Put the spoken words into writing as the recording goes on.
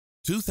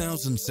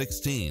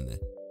2016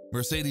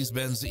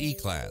 Mercedes-Benz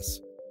E-Class.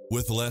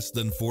 With less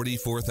than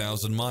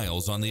 44,000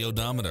 miles on the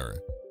odometer,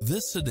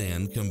 this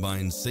sedan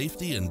combines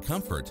safety and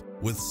comfort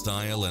with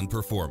style and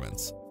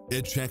performance.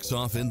 It checks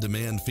off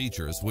in-demand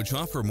features which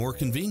offer more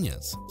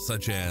convenience,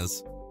 such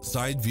as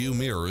side view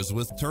mirrors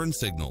with turn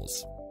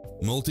signals,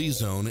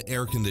 multi-zone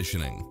air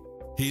conditioning,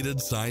 heated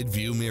side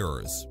view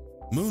mirrors,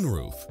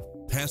 moonroof,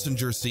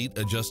 passenger seat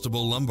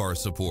adjustable lumbar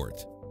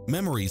support,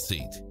 memory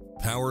seat,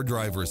 power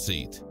driver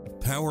seat,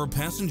 power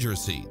passenger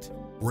seat,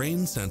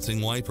 rain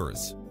sensing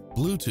wipers,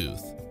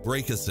 Bluetooth,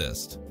 brake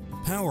assist,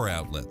 power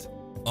outlet,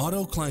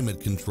 auto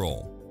climate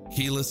control,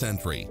 keyless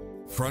entry,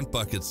 front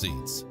bucket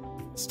seats.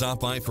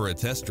 Stop by for a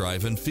test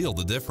drive and feel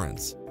the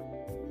difference.